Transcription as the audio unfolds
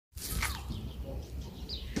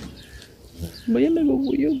Bayan, may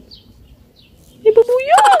bubuyog. May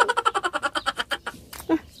bubuyog!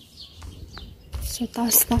 Ah. Sa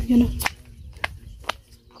taas na, yun o.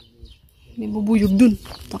 May bubuyog dun.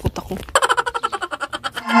 Takot ako.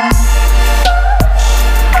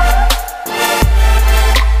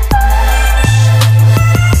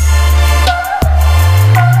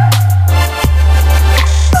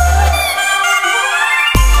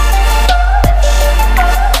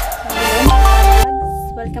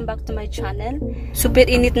 Welcome back to my channel. Super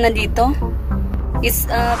init na dito. It's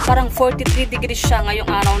parang 43 degrees siya ngayong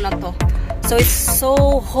araw na to. So it's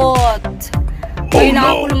so hot. Ngayon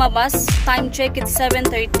na ako lumabas. Time check, it's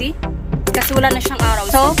 7:30. Kasi wala na siyang araw.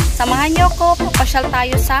 So, samahan niyo ako. Papasyal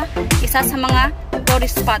tayo sa isa sa mga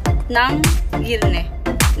tourist spot ng Girne.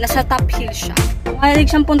 Nasa top hill siya. Mahilig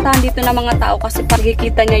siyang puntahan dito ng mga tao kasi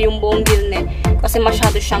pagkikita niya yung buong Girne. Kasi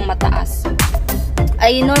masyado siyang mataas.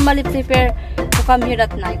 I normally prefer to come here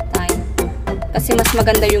at night time. Kasi mas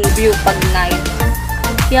maganda yung view pag night.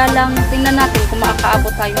 Kaya lang, tingnan natin kung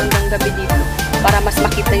makakaabot tayo hanggang gabi dito. Para mas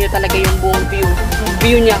makita nyo talaga yung buong view.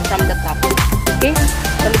 View niya from the top. Okay?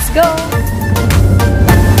 So, let's go!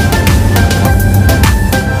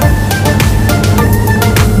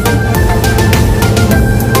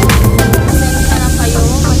 Pasensya na kayo.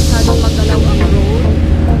 Masyadong magalaw ang road.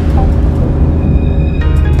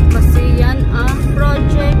 Kasi yan ang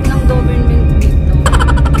project ng government dito.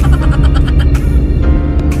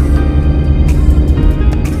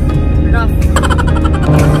 Rough.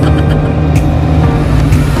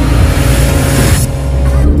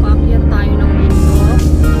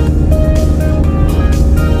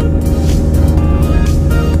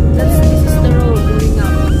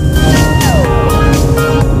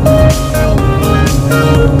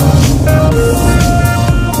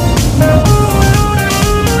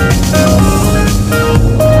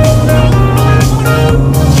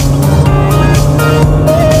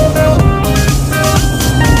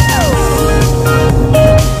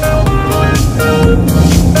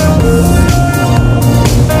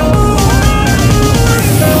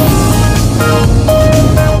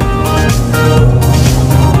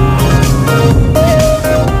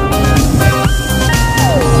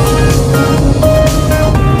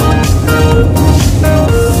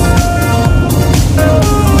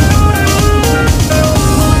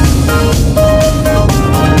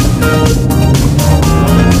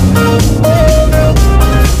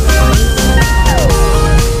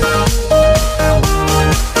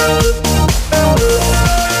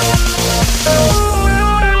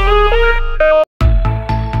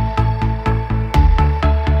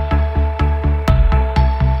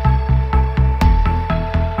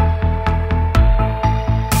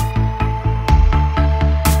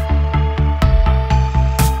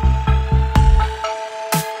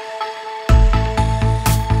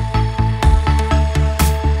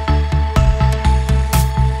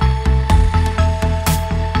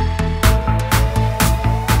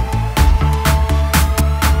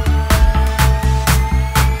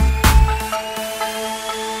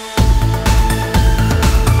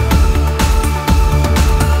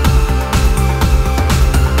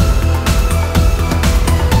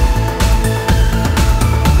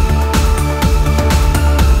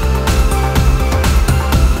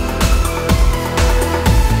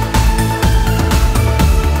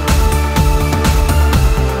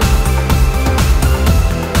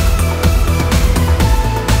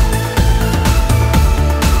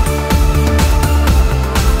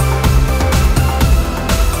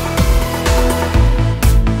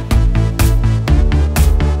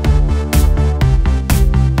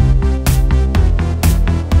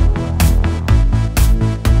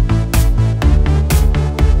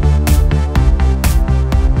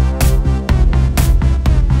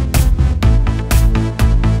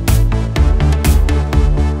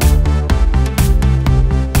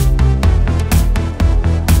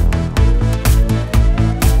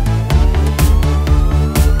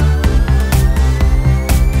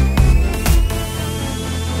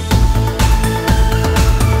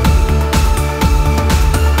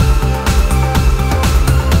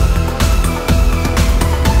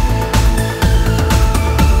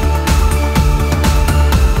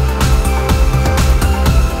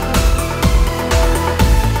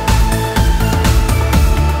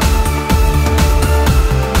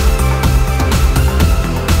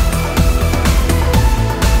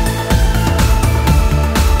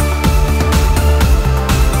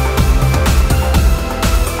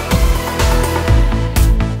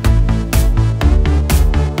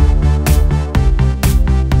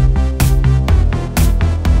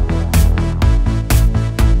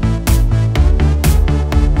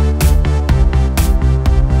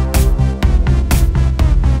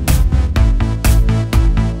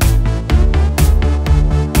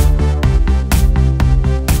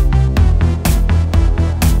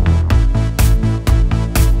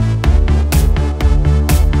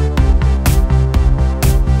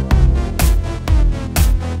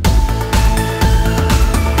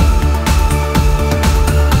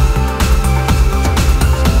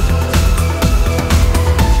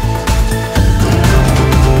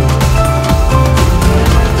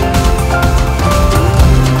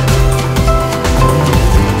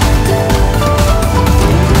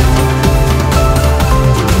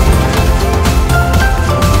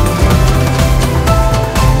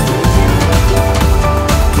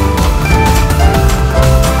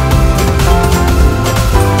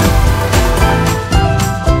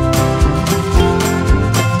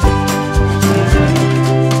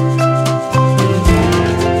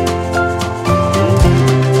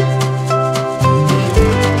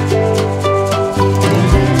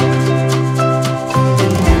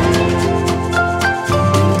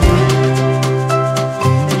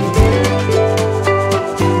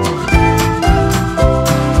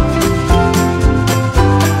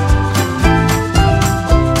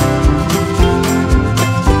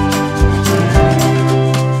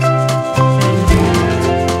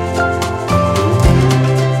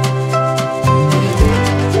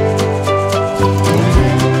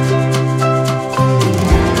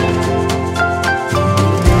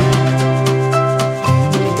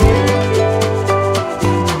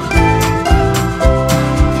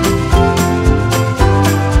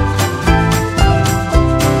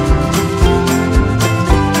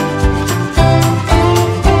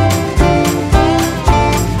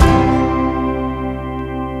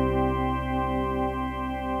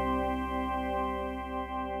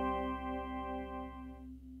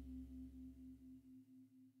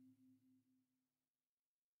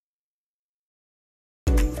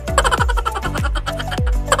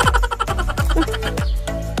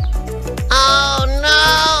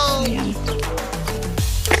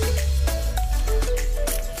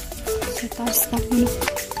 Sa taas na muna.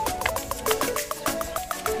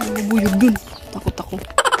 Bubuyog dun. Takot ako.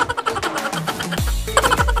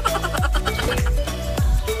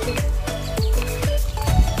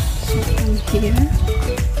 So from here.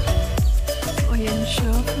 Ayan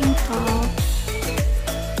siya from top.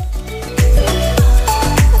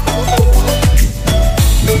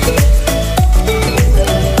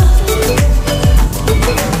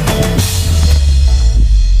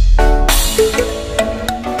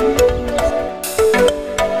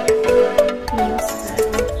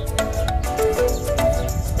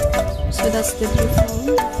 So that's the view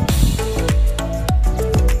from.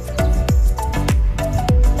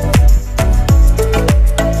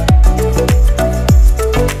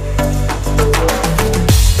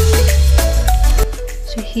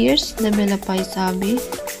 So here's the Bellapais Abbey,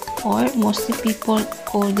 or mostly people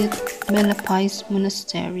called it Bellapais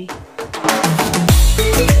Monastery.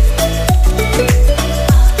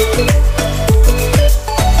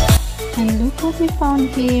 And look what we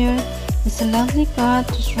found here. It's a lovely cat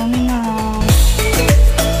just roaming around.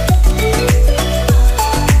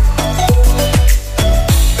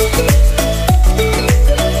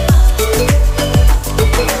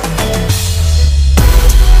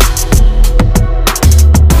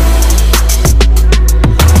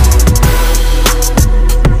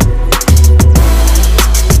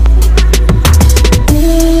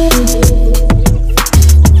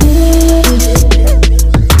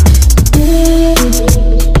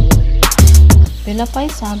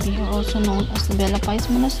 Bellapais Abbey, or also known as the Bellapais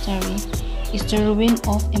Monastery, is the ruin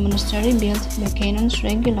of a monastery built by Canons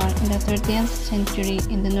Regular in the 30th century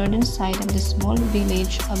in the northern side of the small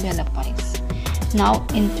village of Bellapais, now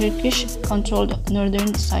in Turkish-controlled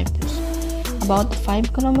Northern Cyprus, about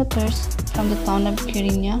 5 kilometers from the town of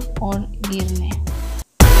Kyrenia or Girne.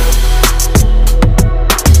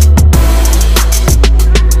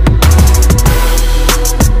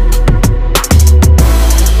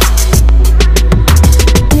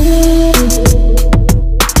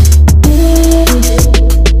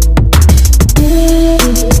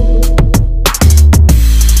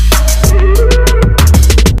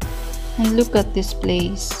 Look at this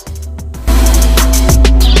place.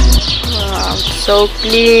 Wow, so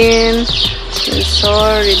clean and so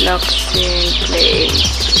relaxing place.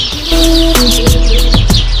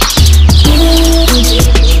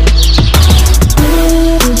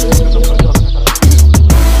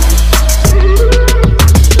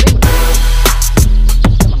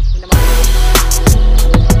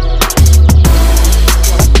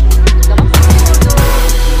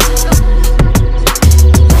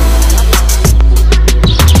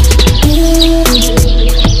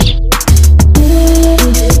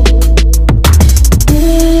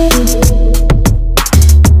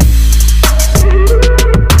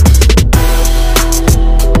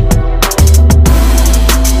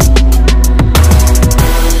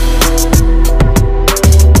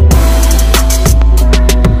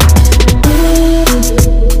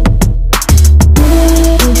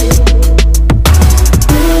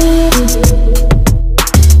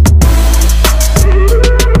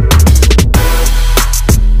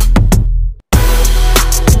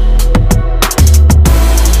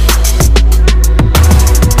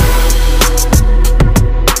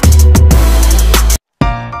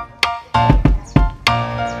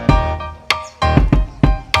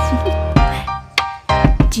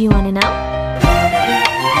 Do you want to know?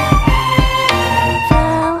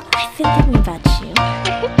 Well, I've been thinking about you.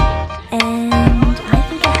 And I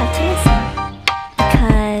think I have to listen.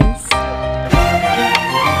 Because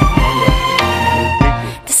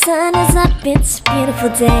the sun is up, it's a beautiful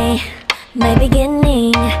day. My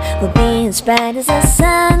beginning will be as bright as the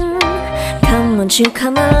sun. Come, won't you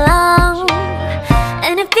come along?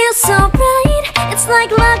 And it feels so bright, it's like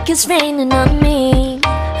luck is raining on me.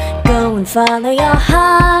 Go and follow your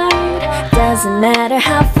heart, doesn't matter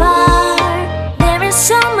how far. There is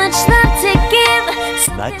so much love to give.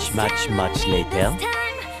 Much later.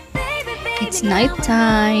 It's night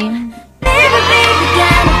time. Baby, baby,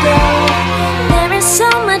 gotta go. There is so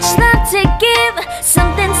much love to give.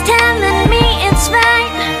 Something's telling me it's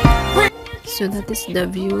right. So that is the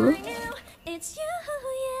view It's you,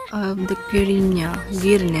 yeah. of the Kyrenia,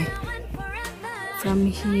 Girne. From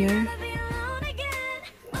here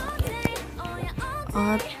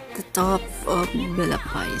at the top of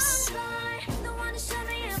Bellapais.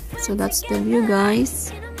 So that's the view,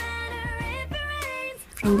 guys,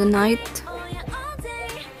 from the night.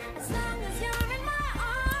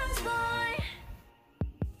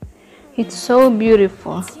 It's so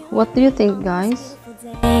beautiful. What do you think, guys?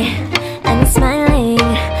 And it's smiling,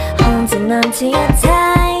 holding on to your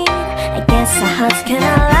tight. I guess our hearts can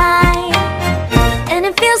align.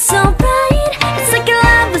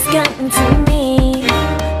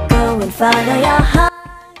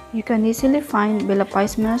 You can easily find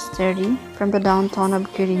Bellapais Monastery from the downtown of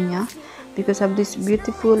Kyrenia because of this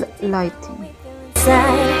beautiful lighting.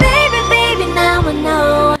 Baby, baby, now I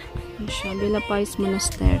know. Yan siya, Bellapais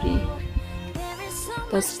Monastery.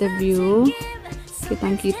 That's the view.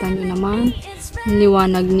 Kitang-kita nyo naman ang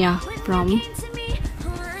liwanag niya from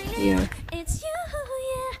here.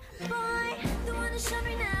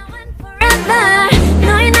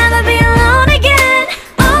 No, you'll never be alone again.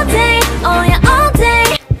 All day, oh yeah, all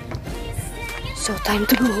day. So, time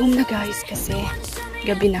to go home na guys kasi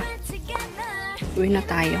gabi na. Uwi na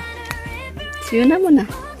tayo. See you na muna.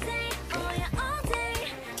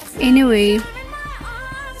 Anyway,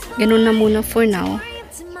 ganun na muna for now.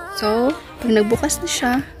 So, pag nagbukas na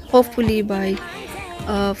siya, hopefully by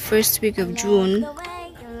first week of June,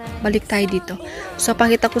 balik tayo dito. So,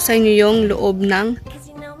 pakita ko sa inyo yung loob ng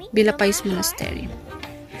Bellapais Monastery.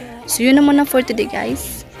 So, yun na muna for today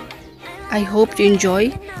guys. I hope you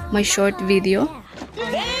enjoy my short video.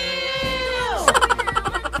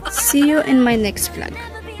 See you in my next vlog.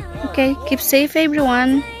 Okay, keep safe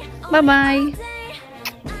everyone. Bye-bye.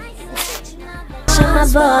 My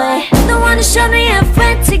boy, the one who showed me if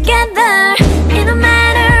we're together. It don't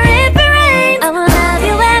matter if it rains, I will love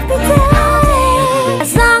you every day.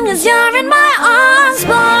 As long as you're in my arms,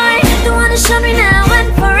 boy. The one who showed me now and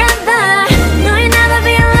forever. No, you'll never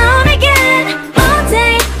be alone again. All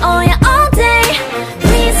day, oh yeah, all day.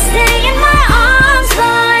 Please stay in my arms,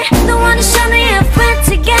 boy. The one who showed me if we're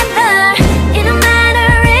together. It don't matter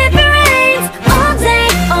if it rains. All day,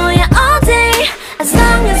 oh yeah, all day. As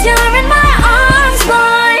long as you're in my arms,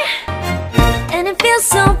 boy. And it feels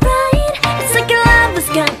so bright. It's like your love has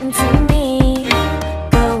gotten to me.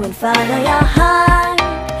 Go and follow your heart.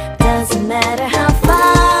 Doesn't matter how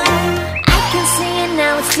far. I can see it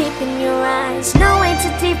now, it's deep in your eyes. No way to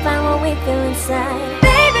define what we feel inside.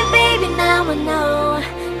 Baby, baby, now I know.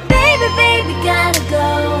 Baby, baby, gotta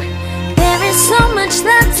go. There is so much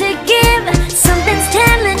love to give. Something's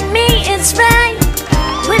telling me it's right.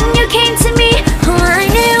 When you came to me, oh, I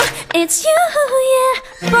knew it's you,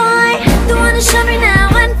 yeah, boy. The one who showed me now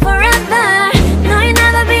and forever. No, you'll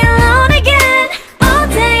never be alone again. All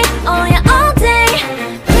day, oh yeah, all day.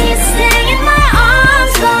 Please stay in my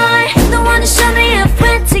arms, boy. The one who showed me if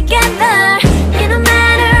we're together. It don't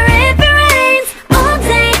matter if it rains. All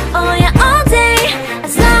day, oh yeah, all day.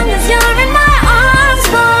 As long as you're in my arms,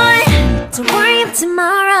 boy. Don't worry of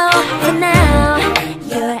tomorrow. For now,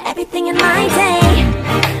 you're everything in my day.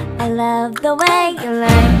 I love the way you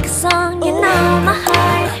like a song, you know my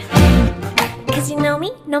heart. Cause you know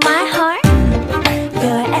me, know my heart.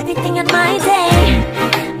 You're everything in my day.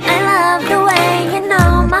 I love the way you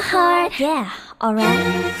know my heart. Yeah, alright.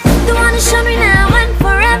 The one who showed me now and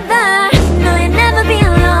forever. No, you'll never be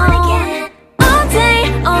alone again. All day,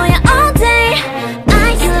 oh yeah, all day.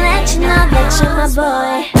 I can let you know that you're my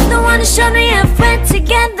boy. The one who showed me if we're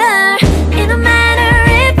together. It don't matter.